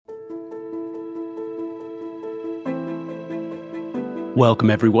Welcome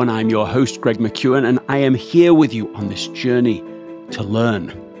everyone, I'm your host Greg McEwen and I am here with you on this journey to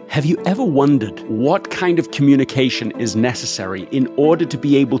learn. Have you ever wondered what kind of communication is necessary in order to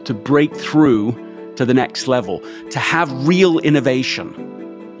be able to break through to the next level, to have real innovation?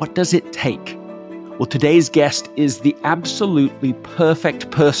 What does it take? Well, today's guest is the absolutely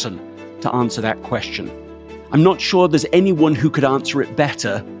perfect person to answer that question. I'm not sure there's anyone who could answer it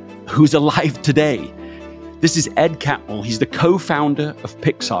better who's alive today. This is Ed Catmull. He's the co-founder of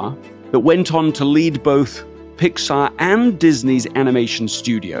Pixar that went on to lead both Pixar and Disney's animation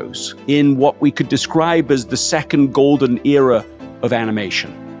studios in what we could describe as the second golden era of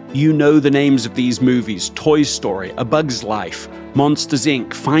animation. You know the names of these movies: Toy Story, A Bug's Life, Monsters,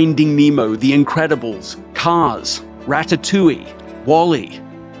 Inc., Finding Nemo, The Incredibles, Cars, Ratatouille, WALL-E,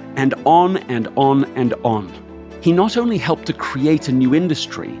 and on and on and on. He not only helped to create a new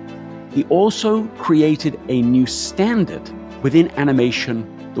industry, he also created a new standard within animation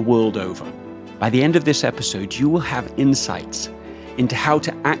the world over. By the end of this episode, you will have insights into how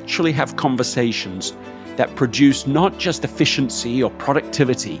to actually have conversations that produce not just efficiency or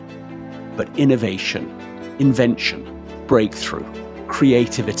productivity, but innovation, invention, breakthrough,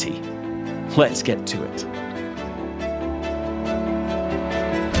 creativity. Let's get to it.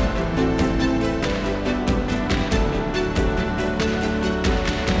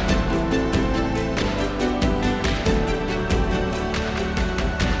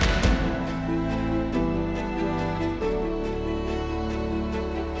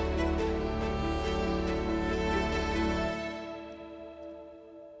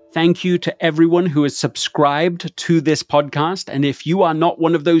 Thank you to everyone who has subscribed to this podcast. And if you are not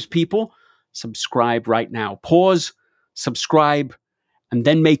one of those people, subscribe right now. Pause, subscribe, and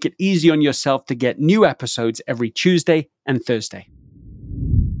then make it easy on yourself to get new episodes every Tuesday and Thursday.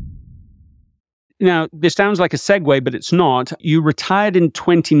 Now, this sounds like a segue, but it's not. You retired in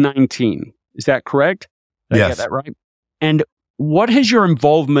 2019. Is that correct? Did Yes. I get that right? And what has your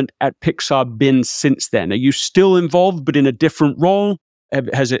involvement at Pixar been since then? Are you still involved, but in a different role?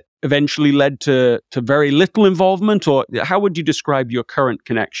 Has it eventually led to very little involvement, or how would you describe your current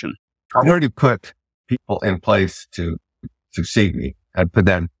connection? I already put people in place to succeed me. I'd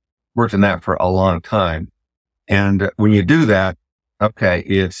worked on that for a long time. And when you do that, okay,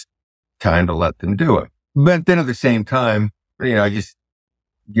 it's time to let them do it. But then at the same time, I just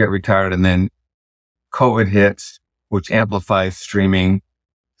get retired and then COVID hits, which amplifies streaming.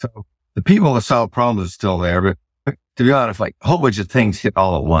 So the people that solve problems is still there, but to be honest, a whole bunch of things hit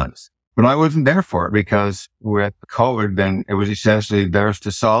all at once. But I wasn't there for it because with COVID, then it was essentially theirs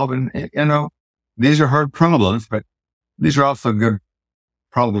to solve. And, these are hard problems, but these are also good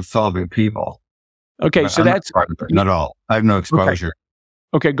problem-solving people. Okay, so that's... Not all. I have no exposure.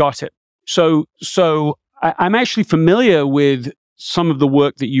 Okay, got it. So I'm actually familiar with some of the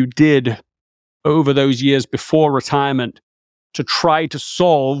work that you did over those years before retirement to try to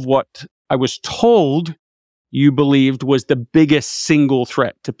solve what I was told you believed was the biggest single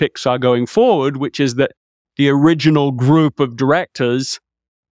threat to Pixar going forward, which is that the original group of directors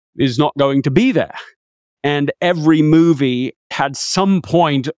is not going to be there. And every movie had some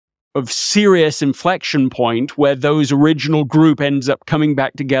point of serious inflection point where those original group ends up coming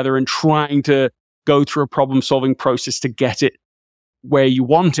back together and trying to go through a problem-solving process to get it where you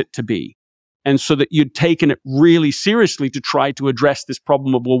want it to be. And so that you'd taken it really seriously to try to address this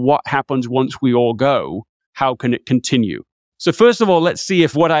problem of, well, what happens once we all go? How can it continue? So first of all, let's see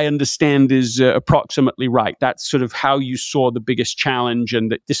if what I understand is approximately right. That's sort of how you saw the biggest challenge,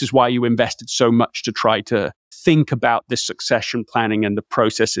 and that this is why you invested so much to try to think about this succession planning and the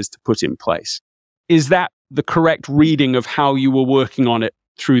processes to put in place. Is that the correct reading of how you were working on it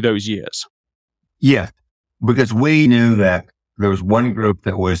through those years? Yeah, because we knew that there was one group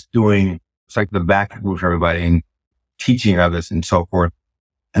that was doing, it's like the back with everybody and teaching others and so forth.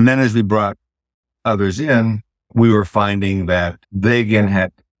 And then as we brought others in, we were finding that they again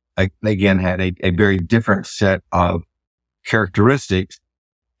had a very different set of characteristics.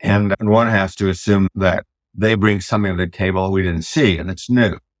 And one has to assume that they bring something to the table we didn't see, and it's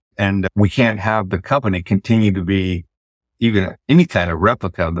new. And we can't have the company continue to be even any kind of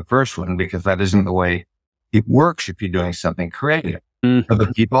replica of the first one, because that isn't the way it works if you're doing something creative. Mm-hmm. So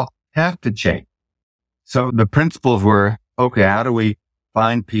the people have to change. So the principles were, okay, how do we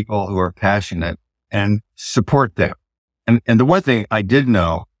find people who are passionate and support them? And the one thing I did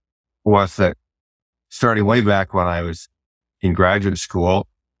know was that starting way back when I was in graduate school,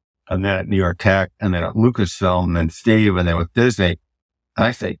 and then at New York Tech, and then at Lucasfilm, and then Steve, and then with Disney,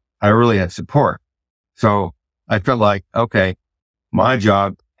 I really had support. So I felt like, okay,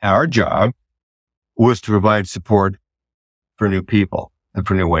 our job was to provide support for new people and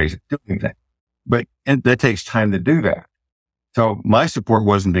for new ways of doing things. And that takes time to do that. So my support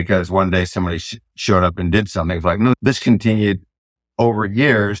wasn't because one day somebody showed up and did something. It's like, no, this continued over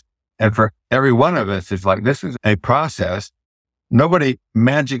years. And for every one of us, it's like, this is a process. Nobody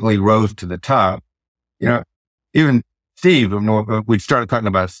magically rose to the top. Even Steve, we started talking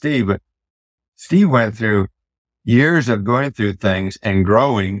about Steve, but Steve went through years of going through things and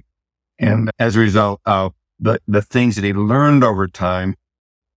growing. And as a result of the things that he learned over time,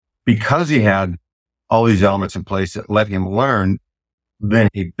 because he had all these elements in place that let him learn, then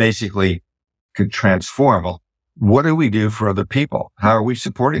he basically could transform. Well, what do we do for other people? How are we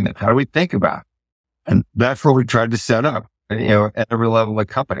supporting them? How do we think about it? And that's what we tried to set up, at every level of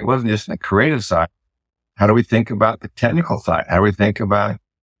the company. It wasn't just the creative side. How do we think about the technical side? How do we think about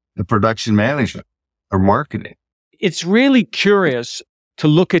the production management or marketing? It's really curious to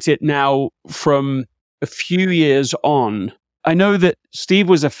look at it now from a few years on. I know that Steve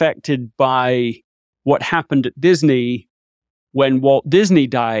was affected by what happened at Disney when Walt Disney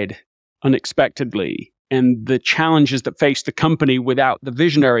died unexpectedly, and the challenges that faced the company without the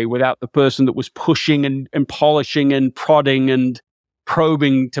visionary, without the person that was pushing and polishing and prodding and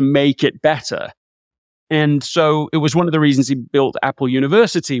probing to make it better. And so it was one of the reasons he built Apple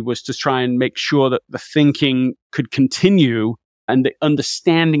University, was to try and make sure that the thinking could continue and the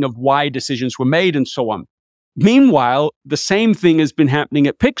understanding of why decisions were made and so on. Meanwhile, the same thing has been happening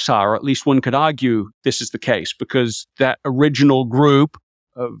at Pixar, or at least one could argue this is the case, because that original group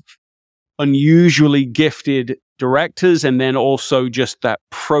of unusually gifted directors, and then also just that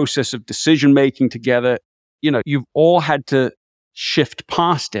process of decision making together, you've all had to shift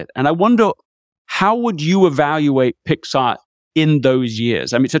past it. And I wonder, how would you evaluate Pixar in those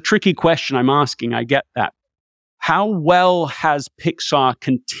years? I mean, it's a tricky question I'm asking, I get that. How well has Pixar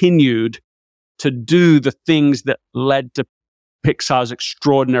continued to do the things that led to Pixar's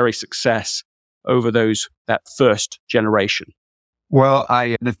extraordinary success over that first generation? Well,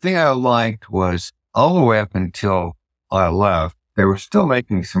 the thing I liked was all the way up until I left, they were still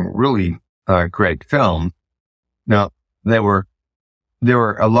making some really great films. Now, there were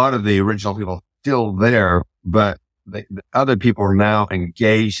a lot of the original people still there, but the other people are now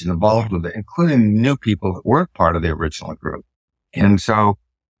engaged and involved with it, including new people that weren't part of the original group. And so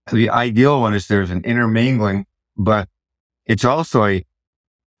the ideal one is there's an intermingling, but it's also a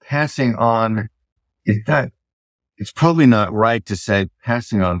passing on. It's probably not right to say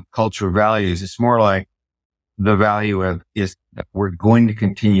passing on cultural values. It's more like the value of is that we're going to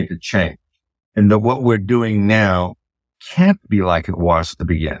continue to change, and that what we're doing now can't be like it was at the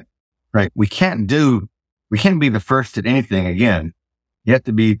beginning, right? We can't be the first at anything again. You have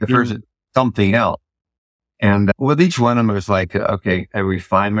to be the first at something else. And with each one of them, it was like, okay, a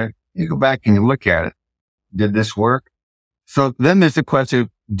refinement. You go back and you look at it. Did this work? So then there's the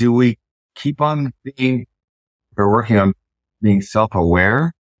question, do we keep on working on being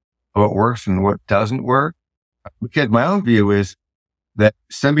self-aware of what works and what doesn't work? Because my own view is that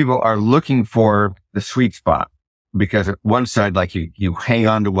some people are looking for the sweet spot, because at one side, like you hang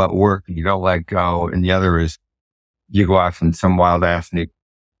on to what worked and you don't let go. And the other is you go off in some wild ass and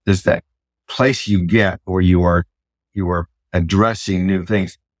there's that place you get where you are addressing new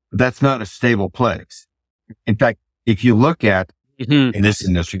things, but that's not a stable place. In fact, if you look at in this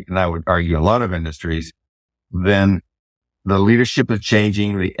industry, and I would argue a lot of industries, then the leadership is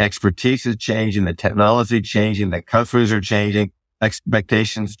changing, the expertise is changing, the technology is changing, the customers are changing,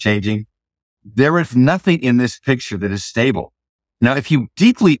 expectations changing. There is nothing in this picture that is stable. Now, if you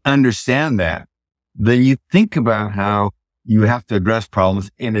deeply understand that, then you think about how you have to address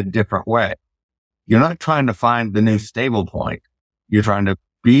problems in a different way. You're not trying to find the new stable point. You're trying to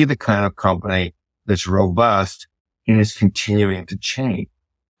be the kind of company that's robust and is continuing to change.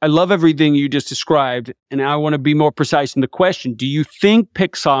 I love everything you just described, and I want to be more precise in the question. Do you think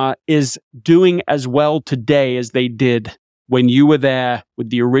Pixar is doing as well today as they did when you were there with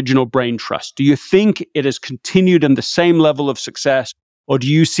the original brain trust? Do you think it has continued in the same level of success, or do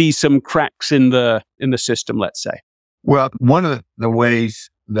you see some cracks in the system, let's say? Well, one of the ways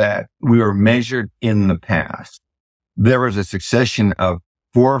that we were measured in the past, there was a succession of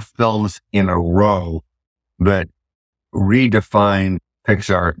 4 films in a row that redefined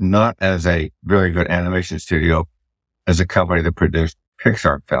Pixar not as a very good animation studio, as a company that produced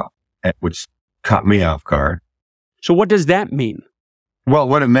Pixar film, which caught me off guard. So what does that mean? Well,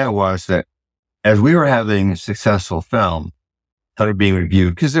 what it meant was that as we were having successful films that are being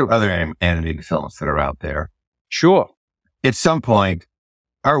reviewed, because there are other animated films that are out there. Sure. At some point,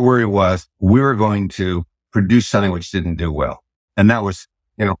 our worry was we were going to produce something which didn't do well. And that was,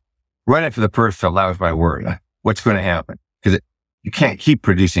 right after the first film, that was my worry. What's going to happen? Because you can't keep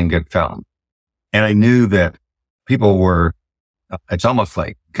producing good film. And I knew that people were, it's almost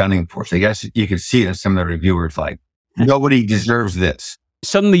like gunning for us. I guess you could see it in some of the reviewers, like, nobody deserves this.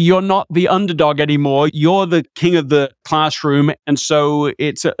 Suddenly you're not the underdog anymore. You're the king of the classroom. And so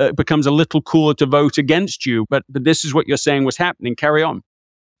it becomes a little cooler to vote against you. But this is what you're saying was happening. Carry on.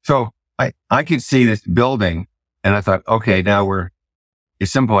 So I could see this building and I thought, okay, now at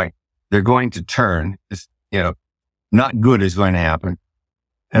some point, they're going to turn. It's, not good is going to happen.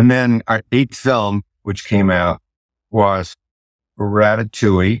 And then our 8th film, which came out, was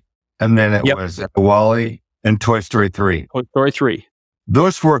Ratatouille. And then it was WALL-E and Toy Story 3. Toy Story 3.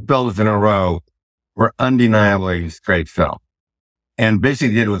 Those 4 films in a row were undeniably great film. And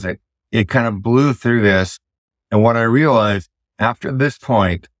basically did was it kind of blew through this. And what I realized after this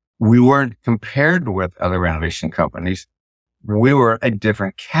point, we weren't compared with other animation companies. We were a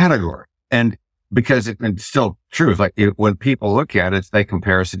different category. And because it's still true, like when people look at it, they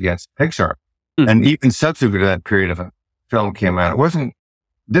compare us against Pixar. Mm-hmm. And even subsequent to that period of a film came out,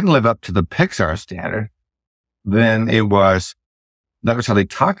 didn't live up to the Pixar standard. Then that was how they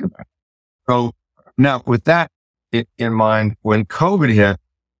talked about it. So now with that in mind, when COVID hit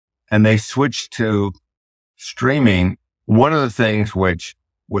and they switched to streaming, one of the things which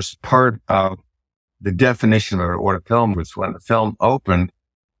was part of the definition of what a film was, when the film opened,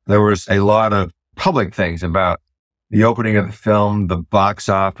 there was a lot of public things about the opening of the film, the box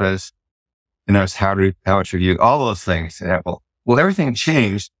office, how it's reviewed, all those things. Well, everything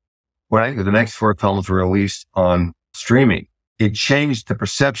changed when I think the next 4 films were released on streaming. It changed the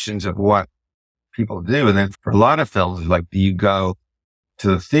perceptions of what people do. And then for a lot of films, like, do you go to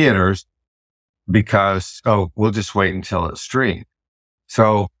the theaters because, we'll just wait until it's streamed.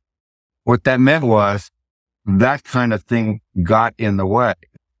 So what that meant was that kind of thing got in the way.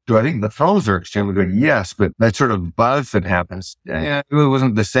 Do I think the films are extremely good? Yes, but that sort of buzz that happens, it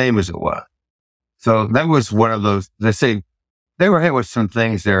wasn't the same as it was. So that was one of those, they were hit with some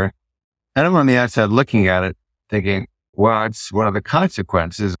things there. And I'm on the outside looking at it thinking, well, it's one of the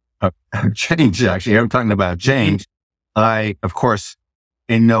consequences of change, actually. I'm talking about change. I, of course,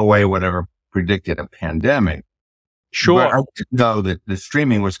 in no way would ever predicted a pandemic. Sure. But I didn't know that the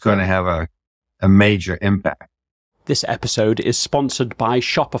streaming was going to have a major impact. This episode is sponsored by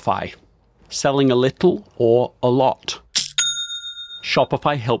Shopify. Selling a little or a lot.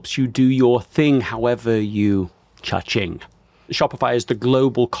 Shopify helps you do your thing however you cha-ching. Shopify is the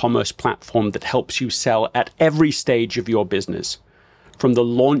global commerce platform that helps you sell at every stage of your business. From the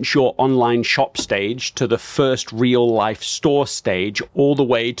launch your online shop stage to the first real life store stage, all the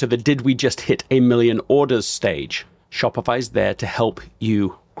way to the did we just hit 1 million orders stage. Shopify's there to help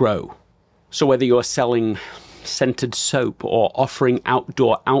you grow. So whether you're selling scented soap or offering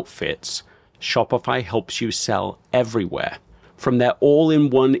outdoor outfits, Shopify helps you sell everywhere. From their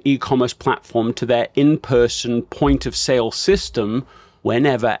all-in-one e-commerce platform to their in-person point-of-sale system,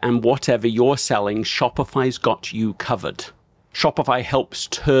 whenever and whatever you're selling, Shopify's got you covered. Shopify helps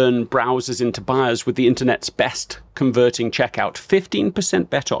turn browsers into buyers with the internet's best converting checkout,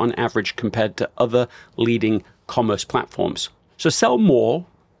 15% better on average compared to other leading commerce platforms. So sell more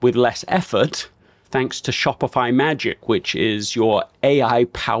with less effort thanks to Shopify Magic, which is your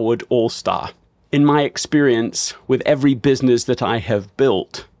AI-powered all-star. In my experience with every business that I have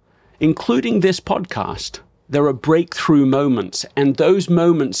built, including this podcast, there are breakthrough moments, and those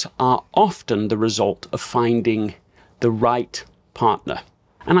moments are often the result of finding the right partner.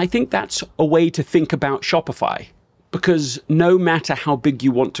 And I think that's a way to think about Shopify, because no matter how big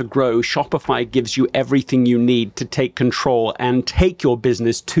you want to grow, Shopify gives you everything you need to take control and take your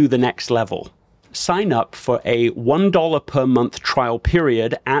business to the next level. Sign up for a $1 per month trial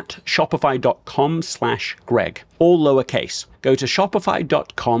period at shopify.com/Greg, all lowercase. Go to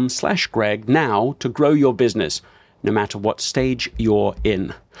shopify.com/Greg now to grow your business, no matter what stage you're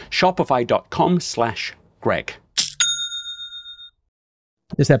in. Shopify.com/Greg.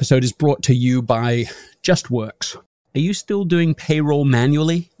 This episode is brought to you by JustWorks. Are you still doing payroll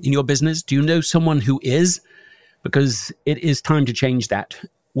manually in your business? Do you know someone who is? Because it is time to change that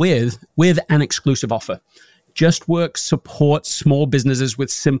with an exclusive offer. JustWorks supports small businesses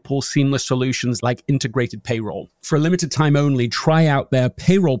with simple, seamless solutions like integrated payroll. For a limited time only, try out their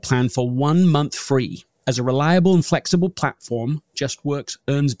payroll plan for 1 month free. As a reliable and flexible platform, JustWorks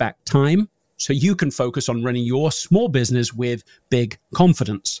earns back time so you can focus on running your small business with big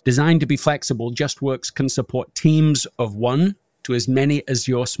confidence. Designed to be flexible, JustWorks can support teams of 1 to as many as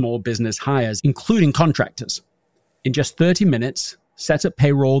your small business hires, including contractors. In just 30 minutes, set up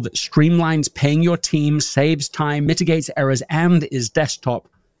payroll that streamlines paying your team, saves time, mitigates errors, and is desktop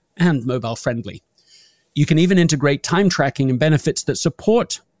and mobile friendly. You can even integrate time tracking and benefits that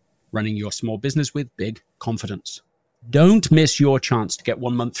support running your small business with big confidence. Don't miss your chance to get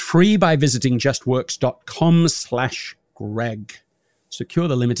 1 month free by visiting justworks.com/Greg. Secure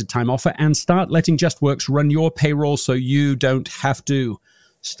the limited time offer and start letting JustWorks run your payroll so you don't have to.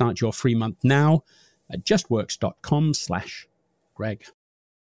 Start your free month now at justworks.com/Greg.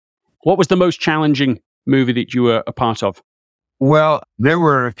 What was the most challenging movie that you were a part of? Well, there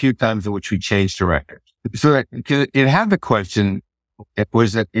were a few times in which we changed directors. So it had the question, it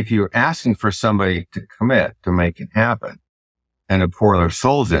was that if you're asking for somebody to commit to make it happen and to pour their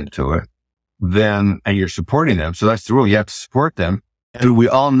souls into it, then, and you're supporting them. So that's the rule. You have to support them. And we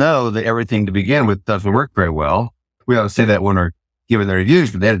all know that everything to begin with doesn't work very well. We always say that when we're giving the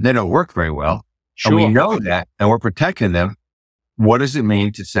reviews, but they don't work very well. Sure. And we know that, and we're protecting them. What does it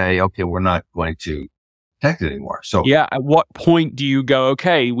mean to say, okay, we're not going to protect it anymore? So yeah, at what point do you go,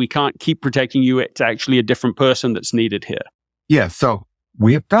 okay, we can't keep protecting you. It's actually a different person that's needed here. Yeah. So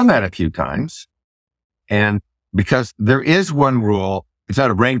we have done that a few times. And because there is one rule, it's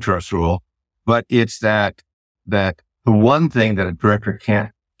not a brain trust rule, but it's that the one thing that a director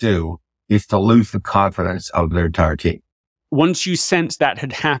can't do is to lose the confidence of their entire team. Once you sense that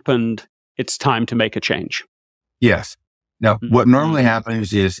had happened, it's time to make a change. Yes. Now, what normally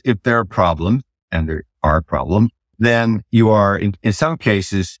happens is if there are problems, and there are problems, then you are, in some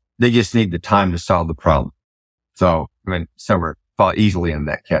cases, they just need the time to solve the problem. So, some fall easily in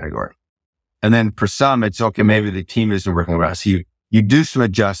that category. And then for some, it's okay, maybe the team isn't working well. So you do some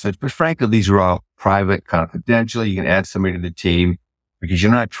adjustments, but frankly, these are all private, confidential. You can add somebody to the team because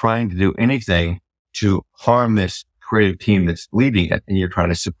you're not trying to do anything to harm this creative team that's leading it, and you're trying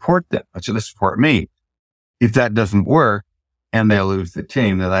to support them. That's what the support means. If that doesn't work and they lose the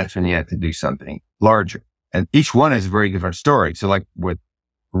team, then that's when you have to do something larger. And each one is a very different story. So like with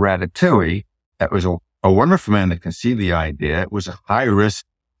Ratatouille, that was a wonderful man that conceived the idea. It was a high risk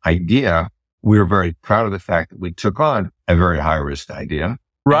idea. We were very proud of the fact that we took on a very high risk idea.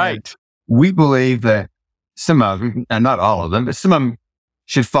 Right. And we believe that some of them, and not all of them, but some of them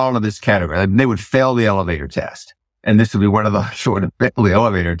should fall into this category. They would fail the elevator test. And this would be one of those sort of fail the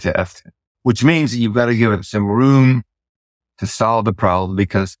elevator test, which means that you've got to give it some room to solve the problem,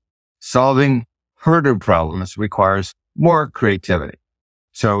 because solving harder problems requires more creativity.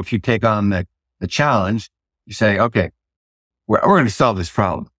 So if you take on the challenge, you say, okay, we're going to solve this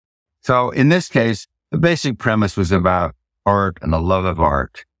problem. So in this case, the basic premise was about art and the love of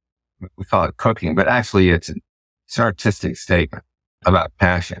art. We call it cooking, but actually it's an artistic statement about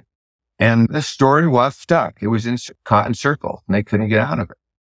passion. And the story was stuck. It was caught in circles and they couldn't get out of it.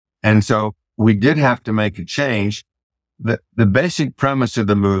 And so we did have to make a change. The basic premise of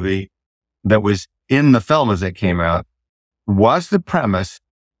the movie that was in the film as it came out was the premise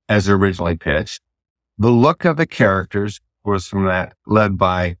as originally pitched. The look of the characters was from that, led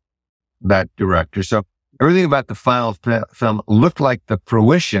by that director. So everything about the final film looked like the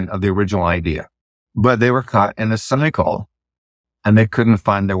fruition of the original idea, but they were caught in a cycle and they couldn't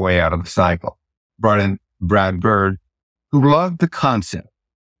find their way out of the cycle. Brought in Brad Bird, who loved the concept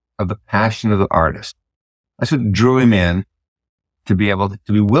of the passion of the artist. That's what drew him in to be able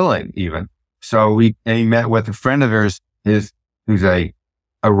to be willing even. So he met with a friend of his, who's a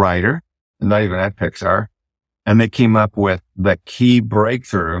writer, not even at Pixar. And they came up with the key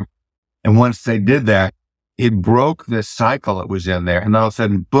breakthrough. And once they did that, it broke this cycle that was in there. And all of a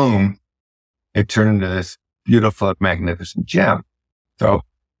sudden, boom, it turned into this beautiful, magnificent gem. So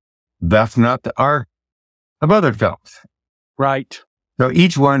that's not the arc of other films. Right. So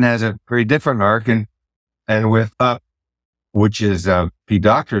each one has a very different arc. And with Up, which is Pete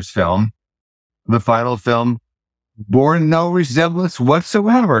Docter's film, the final film bore no resemblance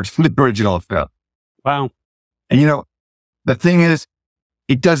whatsoever to the original film. Wow. And the thing is,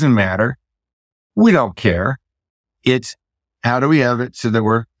 it doesn't matter. We don't care. It's how do we have it so that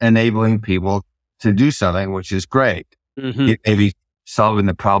we're enabling people to do something, which is great. Mm-hmm. It may be solving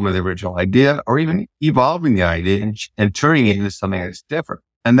the problem of the original idea or even evolving the idea and turning it into something that's different.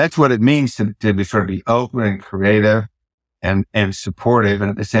 And that's what it means to be sort of be open and creative and supportive. And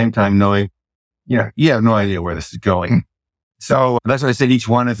at the same time, knowing, you have no idea where this is going. So that's why I said each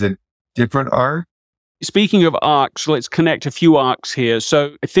one is a different arc. Speaking of arcs, let's connect a few arcs here.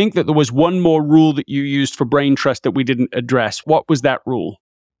 So I think that there was one more rule that you used for brain trust that we didn't address. What was that rule?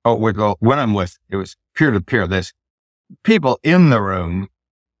 Oh, well, when I'm with, it was peer-to-peer. There's people in the room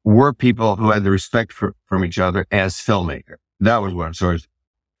were people who had the respect from each other as filmmakers. That was one. So it's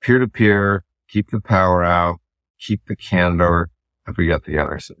peer-to-peer, keep the power out, keep the candor. I forget the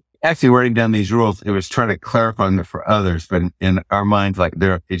others. Actually, writing down these rules, it was trying to clarify them for others, but in our minds, like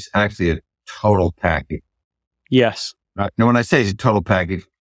there is actually a total package. Yes. Now, when I say it's a total package,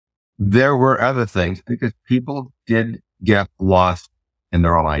 there were other things because people did get lost in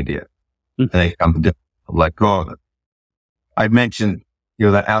their own idea. And they come to let go of it. I mentioned,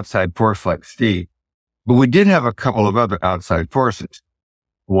 that outside force like Steve, but we did have a couple of other outside forces.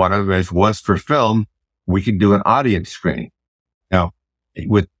 One of them was for film, we could do an audience screening. Now,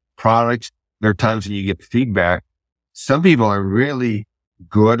 with products, there are times when you get feedback. Some people are really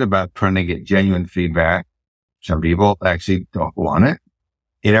good about trying to get genuine feedback. Some people actually don't want it.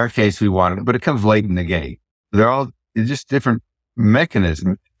 In our case, we want it, but it comes late in the game. It's just different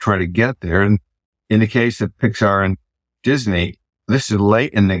mechanisms to try to get there. And in the case of Pixar and Disney, this is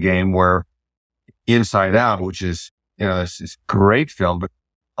late in the game where Inside Out, which is, this is great film, but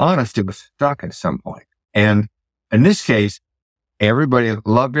honest, it was stuck at some point. And in this case, everybody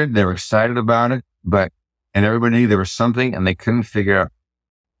loved it. They were excited about it, and everybody knew there was something and they couldn't figure out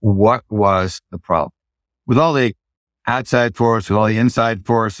what was the problem. With all the outside force, with all the inside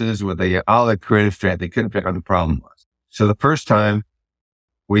forces, with all the creative strength, they couldn't figure out what the problem was. So the first time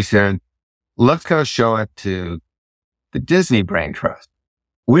we said, let's go show it to the Disney Brain Trust.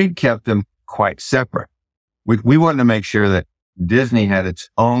 We kept them quite separate. We wanted to make sure that Disney had its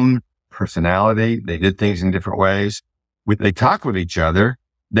own personality. They did things in different ways. They talk with each other.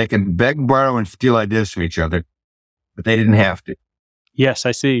 They can beg, borrow, and steal ideas from each other, but they didn't have to. Yes,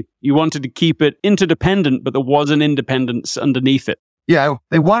 I see. You wanted to keep it interdependent, but there was an independence underneath it. Yeah,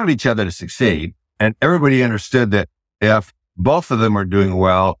 they wanted each other to succeed, and everybody understood that if both of them were doing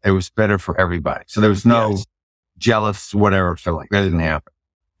well, it was better for everybody. So there was no jealous, whatever, so like that didn't happen.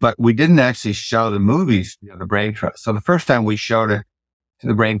 But we didn't actually show the movies to the Brain Trust. So the first time we showed it to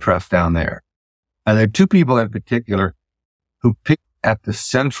the Brain Trust down there, and there are two people in particular who picked at the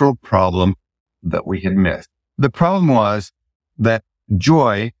central problem that we had missed. The problem was that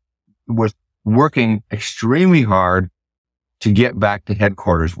Joy was working extremely hard to get back to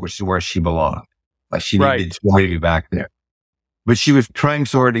headquarters, which is where she belonged. Like she needed Joy to be back there. But she was trying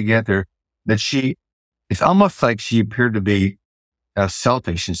so hard to get there that it's almost like she appeared to be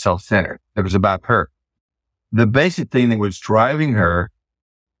selfish and self-centered. It was about her. The basic thing that was driving her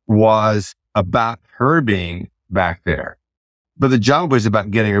was about her being back there. But the job was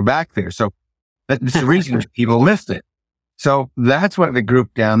about getting her back there. So that's the reason people missed it. So that's what the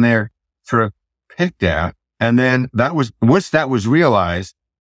group down there sort of picked at. And then once that was realized,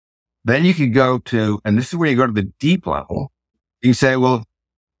 then you could go to, and this is where you go to the deep level. You say, well,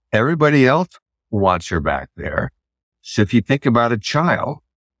 everybody else wants her back there. So if you think about a child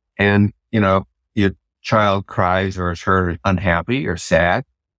and, your child cries or is hurt or unhappy or sad,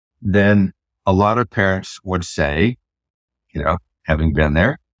 then a lot of parents would say, having been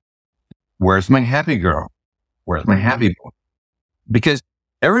there, where's my happy girl? Where's my happy boy? Because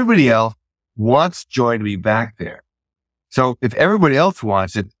everybody else wants Joy to be back there. So if everybody else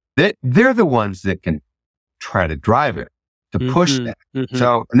wants it, they're the ones that can try to drive it, to push that. Mm-hmm.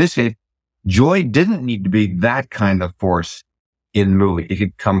 So in this case, Joy didn't need to be that kind of force in the movie. It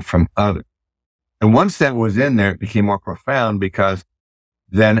could come from others. And once that was in there, it became more profound because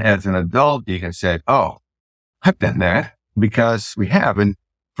then as an adult, you can say, oh, I've done that because we have. And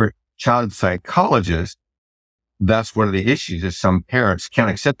for child psychologists, that's one of the issues is some parents can't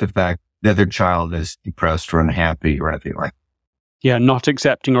accept the fact that their child is depressed or unhappy or anything like that. Yeah, not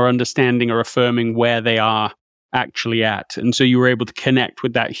accepting or understanding or affirming where they are actually at. And so you were able to connect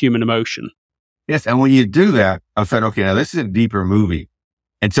with that human emotion. Yes. And when you do that, I said, okay, now this is a deeper movie.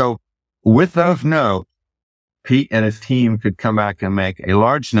 And so with those notes, Pete and his team could come back and make a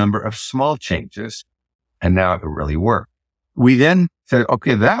large number of small changes. And now it really worked. We then said,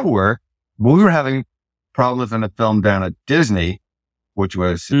 okay, that worked. But we were having problems in a film down at Disney, which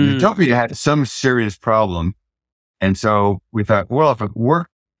was Utopia had some serious problem. And so we thought, well, if it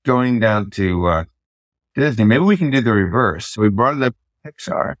worked going down to Disney, maybe we can do the reverse. So we brought it up to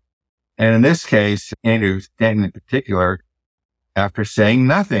Pixar. And in this case, Andrew Stanton in particular, after saying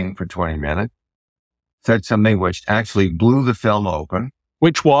nothing for 20 minutes, said something which actually blew the film open.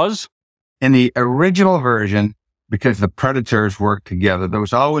 Which was? In the original version, because the predators worked together, there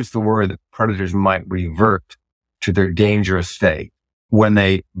was always the worry that predators might revert to their dangerous state. When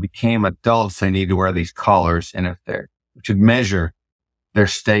they became adults, they need to wear these collars in it there, which would measure their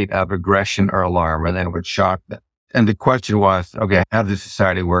state of aggression or alarm, and then it would shock them. And the question was, okay, how does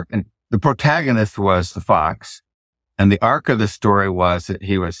society work? And the protagonist was the fox. And the arc of the story was that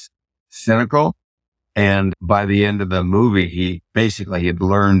he was cynical. And by the end of the movie, he had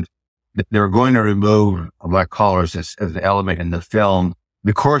learned that they were going to remove black collars as an element in the film.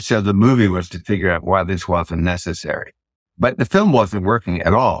 The course of the movie was to figure out why this wasn't necessary. But the film wasn't working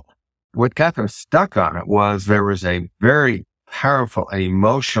at all. what got them stuck on it was there was a very powerful and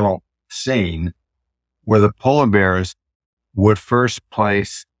emotional scene where the polar bears would first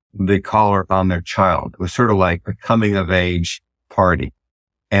place the collar on their child. It was sort of like a coming of age party.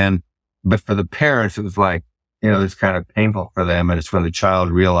 But for the parents, it was like, it's kind of painful for them. And it's when the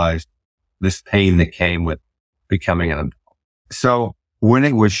child realized this pain that came with becoming an adult. So when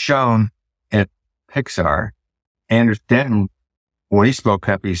it was shown at Pixar, Anders Denton, when he spoke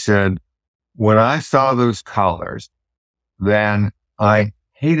up, he said, when I saw those collars, then I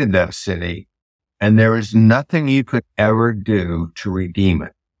hated that city, and there was nothing you could ever do to redeem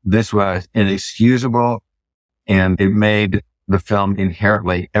it. This was inexcusable, and it made the film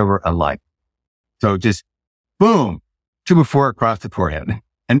inherently ever unlike. So just boom, 2 before across the forehead.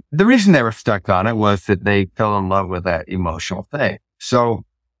 And the reason they were stuck on it was that they fell in love with that emotional thing. So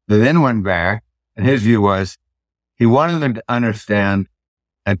they then went back, and his view was he wanted them to understand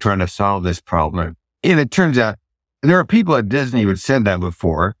and trying to solve this problem. And it turns out there are people at Disney who had said that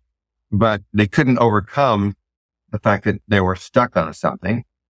before, but they couldn't overcome the fact that they were stuck on something.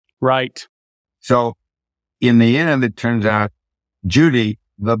 Right. So in the end, it turns out Judy,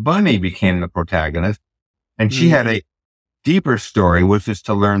 the bunny, became the protagonist, and she had a deeper story, which is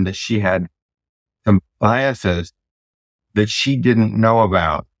to learn that she had some biases that she didn't know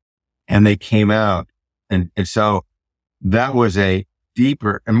about, and they came out. And so that was a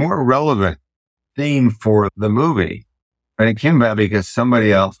deeper and more relevant theme for the movie. And it came about because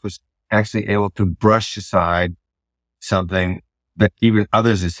somebody else was actually able to brush aside something that even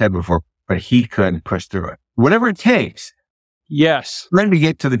others had said before, but he couldn't push through it. Whatever it takes. Yes. Learn to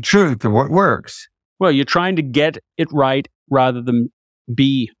get to the truth of what works. Well, you're trying to get it right rather than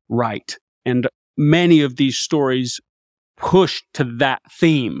be right. And many of these stories push to that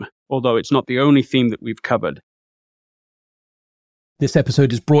theme, although it's not the only theme that we've covered. This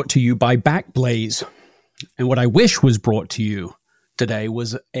episode is brought to you by Backblaze. And what I wish was brought to you today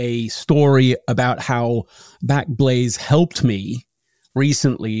was a story about how Backblaze helped me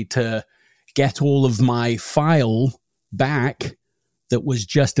recently to get all of my file back that was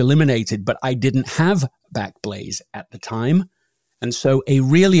just eliminated, but I didn't have Backblaze at the time. And so a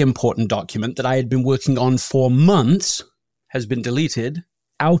really important document that I had been working on for months has been deleted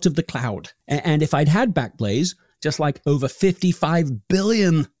out of the cloud. And if I'd had Backblaze, just like over 55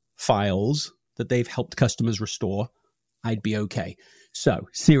 billion files that they've helped customers restore, I'd be okay. So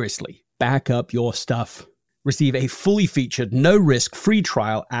seriously, back up your stuff. Receive a fully featured, no-risk free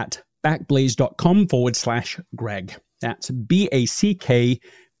trial at backblaze.com/Greg. That's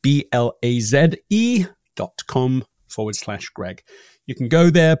backblaze.com/Greg. You can go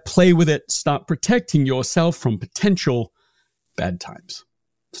there, play with it, start protecting yourself from potential bad times.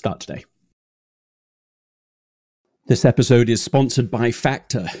 Start today. This episode is sponsored by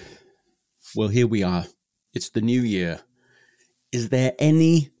Factor. Well, here we are. It's the new year. Is there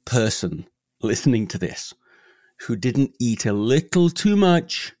any person listening to this who didn't eat a little too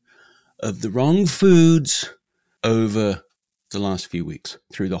much of the wrong foods over the last few weeks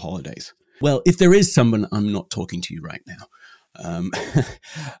through the holidays? Well, if there is someone, I'm not talking to you right now,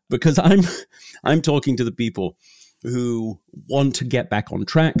 because I'm talking to the people who want to get back on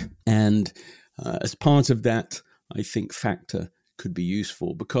track. And as part of that, I think Factor could be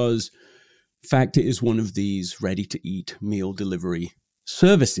useful because Factor is one of these ready-to-eat meal delivery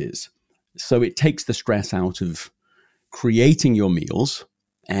services. So it takes the stress out of creating your meals,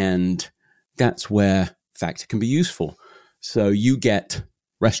 and that's where Factor can be useful. So you get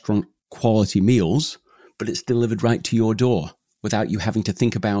restaurant quality meals, but it's delivered right to your door without you having to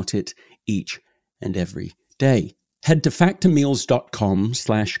think about it each and every day. Head to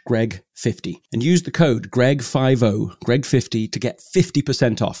factormeals.com/Greg50 and use the code Greg50, Greg50 to get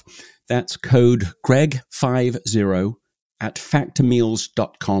 50% off. That's code Greg50 at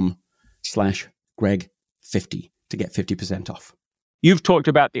factormeals.com/Greg50 to get 50% off. You've talked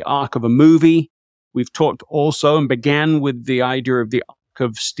about the arc of a movie. We've talked also and began with the idea of the arc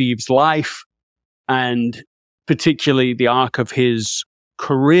of Steve's life and particularly the arc of his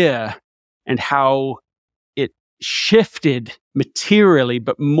career and how it shifted materially,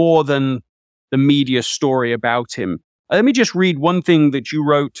 but more than the media story about him. Let me just read one thing that you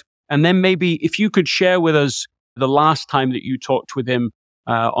wrote, and then maybe if you could share with us the last time that you talked with him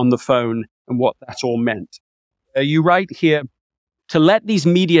on the phone and what that all meant. You write here, to let these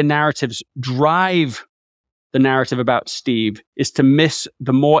media narratives drive the narrative about Steve is to miss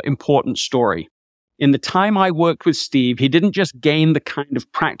the more important story. In the time I worked with Steve, he didn't just gain the kind of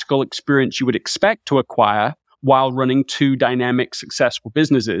practical experience you would expect to acquire while running two dynamic, successful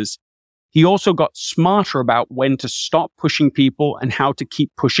businesses. He also got smarter about when to stop pushing people and how to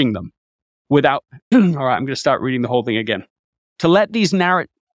keep pushing them. without, all right, I'm going to start reading the whole thing again. To let these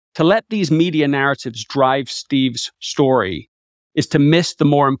media narratives drive Steve's story is to miss the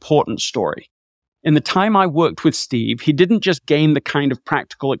more important story. In the time I worked with Steve, he didn't just gain the kind of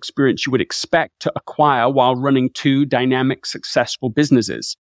practical experience you would expect to acquire while running two dynamic, successful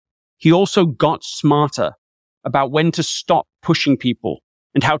businesses. He also got smarter about when to stop pushing people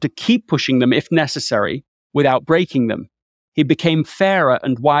and how to keep pushing them if necessary without breaking them. He became fairer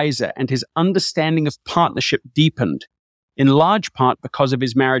and wiser, and his understanding of partnership deepened, in large part because of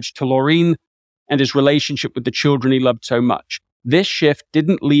his marriage to Laureen and his relationship with the children he loved so much. This shift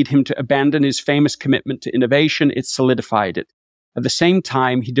didn't lead him to abandon his famous commitment to innovation, it solidified it. At the same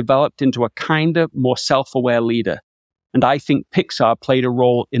time, he developed into a kinder, more self-aware leader, and I think Pixar played a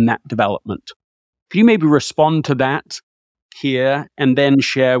role in that development. Could you maybe respond to that here and then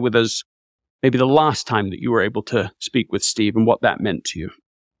share with us maybe the last time that you were able to speak with Steve and what that meant to you?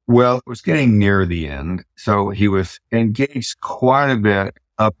 Well, it was getting near the end. So he was engaged quite a bit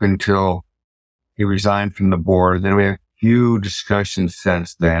up until he resigned from the board. Then we had a few discussions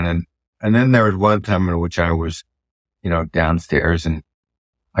since then. And then there was one time in which I was, downstairs and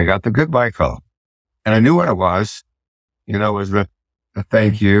I got the goodbye call. And I knew what it was. It was the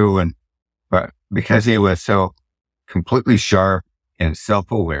thank you. But because he was so completely sharp and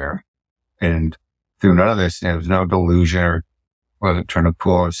self-aware and through none of this, there was no delusion or wasn't trying to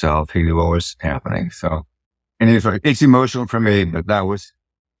fool himself. He knew what was happening. So, and he was like, it's emotional for me, but that was,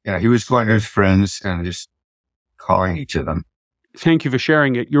 he was going to his friends and just calling each of them. Thank you for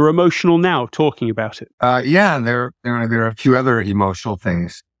sharing it. You're emotional now talking about it. Yeah, there are a few other emotional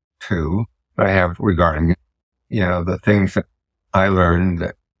things too that I have regarding, the things that I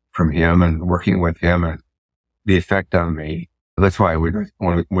learned from him and working with him and the effect on me. That's why when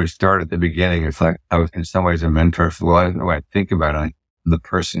we started at the beginning, it's like I was in some ways a mentor for the way I think about it, the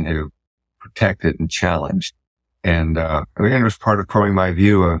person who protected and challenged. And it was part of growing my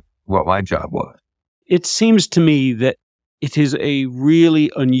view of what my job was. It seems to me that it is a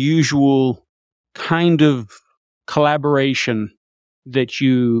really unusual kind of collaboration that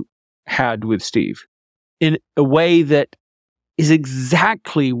you had with Steve in a way that is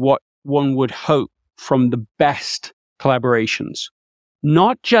exactly what one would hope from the best collaborations.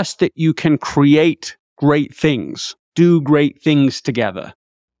 Not just that you can create great things, do great things together,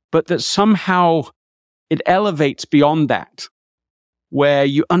 but that somehow it elevates beyond that, where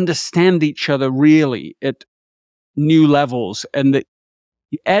you understand each other really at new levels and that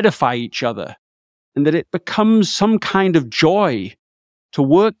you edify each other and that it becomes some kind of joy to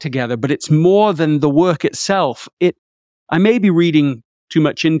work together, but it's more than the work itself. I may be reading too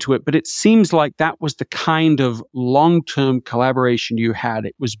much into it, but it seems like that was the kind of long-term collaboration you had.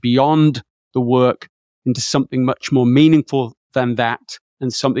 It was beyond the work into something much more meaningful than that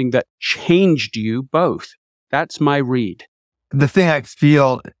and something that changed you both. That's my read. The thing I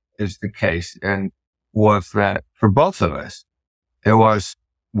feel is the case and was that for both of us,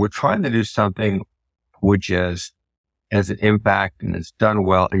 we're trying to do something which has an impact and it's done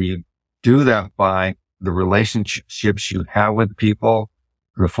well. And you do that by the relationships you have with people,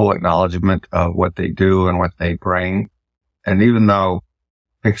 the full acknowledgement of what they do and what they bring. And even though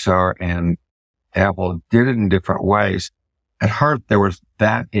Pixar and Apple did it in different ways, at heart, there was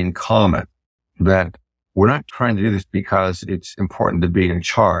that in common, that we're not trying to do this because it's important to be in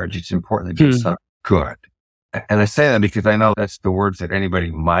charge. It's important to do something good. And I say that because I know that's the words that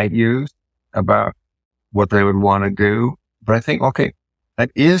anybody might use about what they would want to do. But I think, okay, that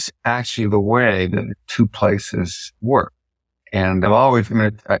is actually the way that the two places work. And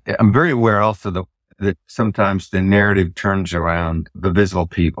I'm very aware also that sometimes the narrative turns around the visible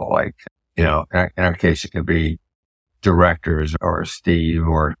people, like, in our case, it could be directors or Steve,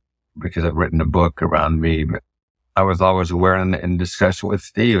 or because I've written a book around me, but I was always aware in discussion with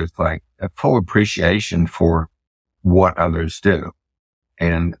Steve, it's like a full appreciation for what others do.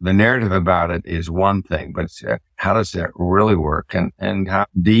 And the narrative about it is one thing, but how does that really work? And how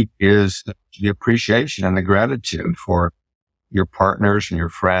deep is the appreciation and the gratitude for your partners and your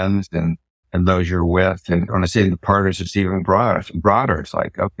friends and those you're with? And when I say the partners, it's even broader. It's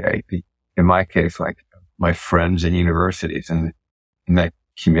like, okay, in my case, like my friends in universities and in that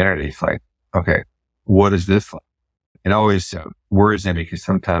community, it's like, okay, what is this like? It always worries me because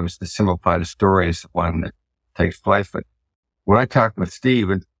sometimes the simplified story is the one that takes place. But when I talk with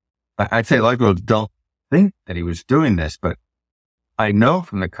Steve, and I'd say a lot of people don't think that he was doing this, but I know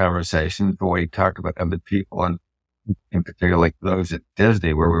from the conversations, the way he talked about other people, and in particular, like those at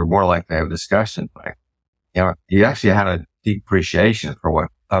Disney, where we were more likely to have discussions, like, he actually had a deep appreciation for what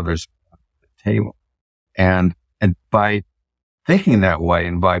others brought to the table. And by thinking that way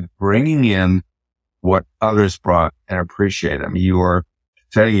and by bringing in what others brought and appreciate them, you are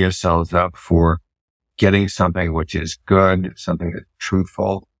setting yourselves up for getting something which is good, something that's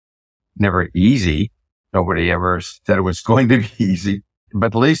truthful, never easy. Nobody ever said it was going to be easy,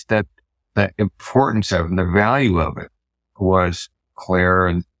 but at least that the importance of it and the value of it was clear.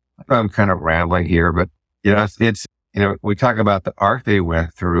 And I'm kind of rambling here, but it's we talk about the arc they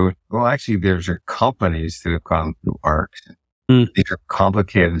went through. Well, actually, there's companies that have gone through arcs. These are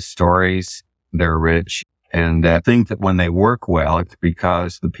complicated stories. They're rich. And I think that when they work well, it's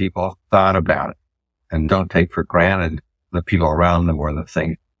because the people thought about it and don't take for granted the people around them or the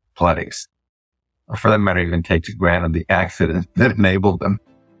thing place. Or for that matter, even take for granted the accident that enabled them.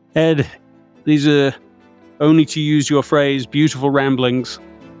 Ed, these are, only to use your phrase, beautiful ramblings.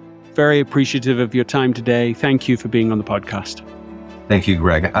 Very appreciative of your time today. Thank you for being on the podcast. Thank you,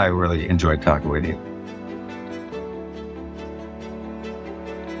 Greg. I really enjoyed talking with you.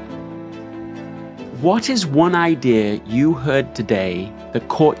 What is one idea you heard today that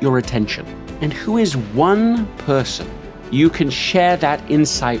caught your attention? And who is one person you can share that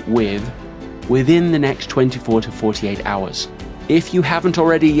insight with within the next 24 to 48 hours? If you haven't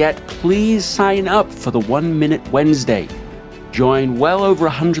already yet, please sign up for the 1 Minute Wednesday. Join well over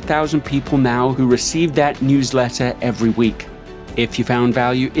 100,000 people now who receive that newsletter every week. If you found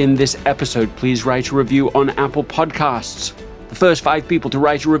value in this episode, please write a review on Apple Podcasts. The first 5 people to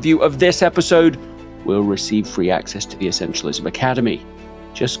write a review of this episode will receive free access to the Essentialism Academy.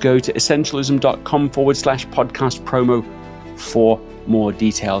 Just go to essentialism.com/podcast promo for more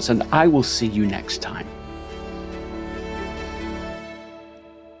details, and I will see you next time.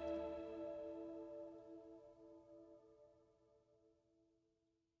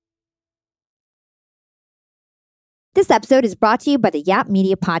 This episode is brought to you by the Yap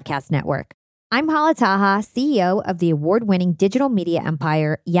Media Podcast Network. I'm Hala Taha, CEO of the award-winning digital media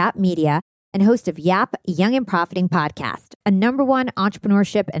empire, Yap Media, and host of Yap Young and Profiting Podcast, a #1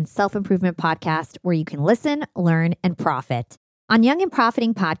 entrepreneurship and self-improvement podcast where you can listen, learn, and profit. On Young and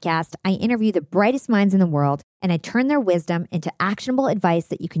Profiting Podcast, I interview the brightest minds in the world, and I turn their wisdom into actionable advice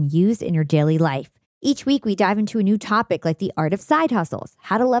that you can use in your daily life. Each week, we dive into a new topic like the art of side hustles,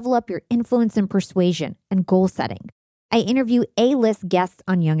 how to level up your influence and persuasion, and goal setting. I interview A-list guests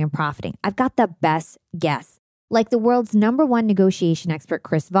on Young and Profiting. I've got the best guests, like the world's #1 negotiation expert,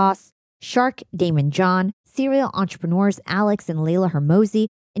 Chris Voss, Shark Damon John, serial entrepreneurs Alex and Layla Hermosi,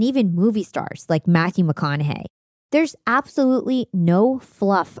 and even movie stars like Matthew McConaughey. There's absolutely no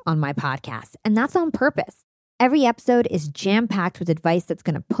fluff on my podcast, and that's on purpose. Every episode is jam-packed with advice that's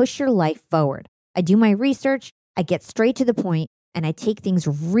going to push your life forward. I do my research, I get straight to the point, and I take things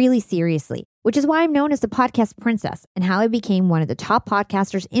really seriously, which is why I'm known as the podcast princess and how I became one of the top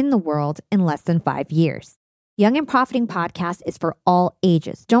podcasters in the world in less than 5 years. Young and Profiting Podcast is for all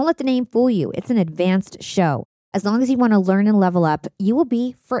ages. Don't let the name fool you. It's an advanced show. As long as you want to learn and level up, you will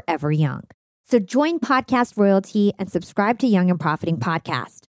be forever young. So join Podcast Royalty and subscribe to Young and Profiting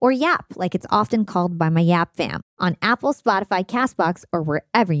Podcast, or YAP, like it's often called by my YAP fam, on Apple, Spotify, CastBox, or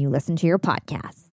wherever you listen to your podcasts.